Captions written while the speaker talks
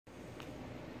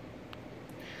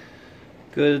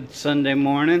Good Sunday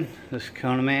morning. This is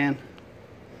Kona Man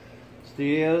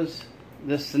Studios.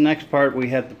 This is the next part we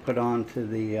have to put on to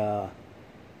the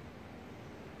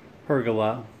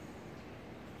pergola.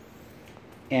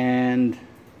 And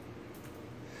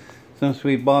since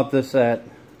we bought this at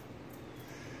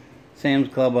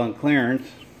Sam's Club on clearance,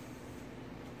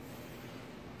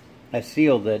 I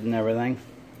sealed it and everything.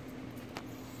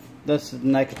 This is the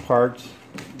next parts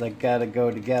that gotta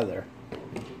go together.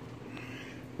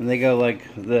 And they go like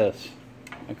this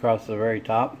across the very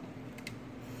top.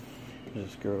 There's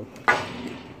a screw.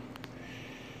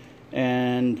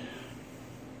 And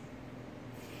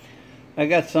I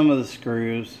got some of the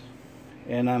screws,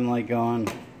 and I'm like going,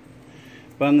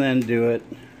 if I'm gonna do it,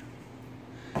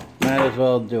 might as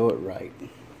well do it right.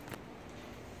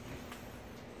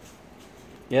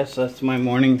 Yes, that's my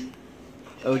morning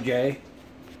OJ.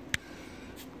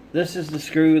 This is the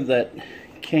screw that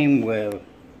came with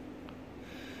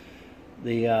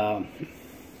the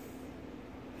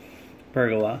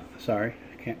pergola. Sorry,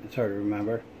 it's hard to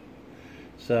remember.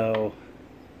 So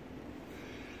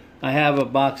I have a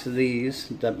box of these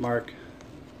deck mark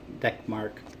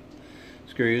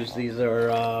screws. These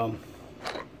are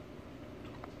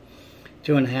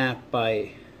 2.5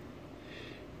 by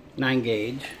 9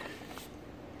 gauge,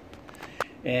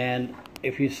 and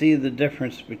if you see the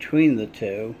difference between the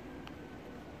two,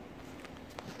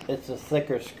 it's a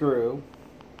thicker screw.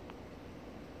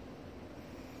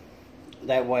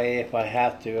 That way, if I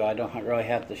have to, I don't really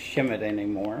have to shim it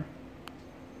anymore.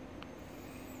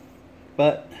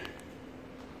 But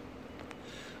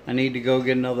I need to go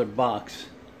get another box.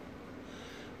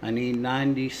 I need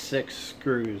 96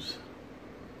 screws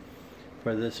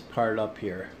for this part up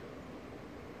here.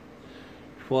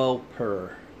 12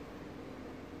 per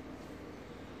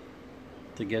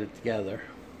to get it together.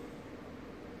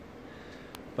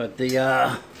 But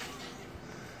the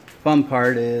fun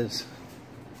part is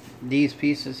these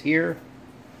pieces here.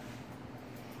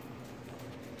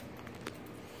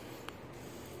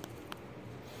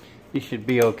 These should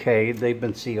be okay. They've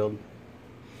been sealed.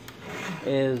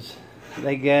 Is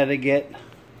they gotta get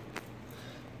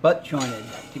butt jointed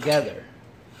together.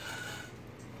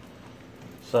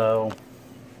 So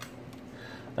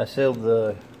I sealed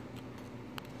the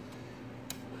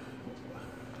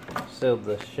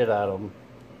shit out of them.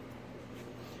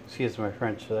 Excuse my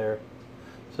French there.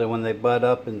 So when they butt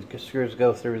up and the screws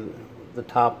go through the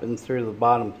top and through the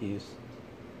bottom piece,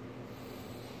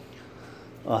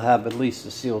 I'll have at least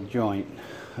a sealed joint.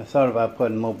 I thought about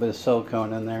putting a little bit of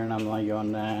silicone in there, and I'm like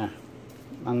going, nah,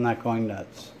 I'm not going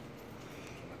nuts.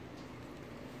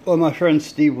 Well, my friend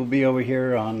Steve will be over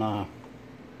here on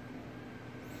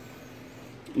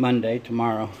Monday,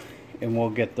 tomorrow, and we'll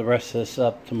get the rest of this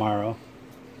up tomorrow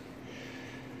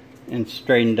and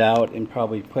straightened out and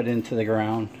probably put into the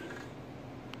ground.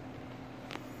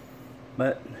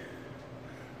 But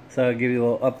so I'll give you a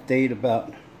little update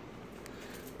about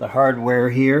the hardware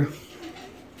here,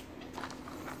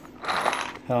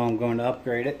 how I'm going to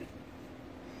upgrade it.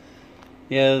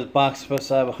 Yeah, the box is supposed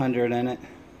to have 100 in it,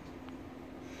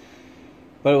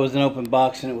 but it was an open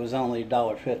box and it was only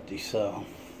 $1.50, so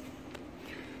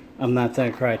I'm not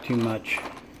going to cry too much.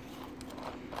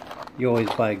 You always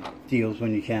buy deals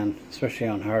when you can, especially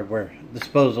on hardware,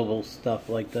 disposable stuff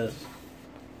like this.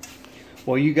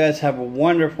 Well, you guys have a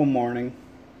wonderful morning,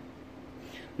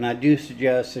 and I do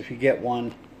suggest if you get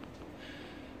one,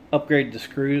 upgrade the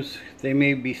screws. They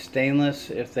may be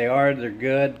stainless. If they are, they're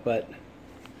good, but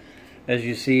as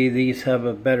you see, these have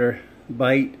a better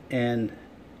bite and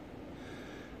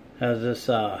has this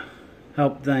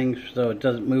help thing so it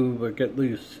doesn't move or get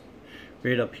loose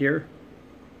right up here.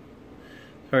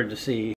 It's hard to see.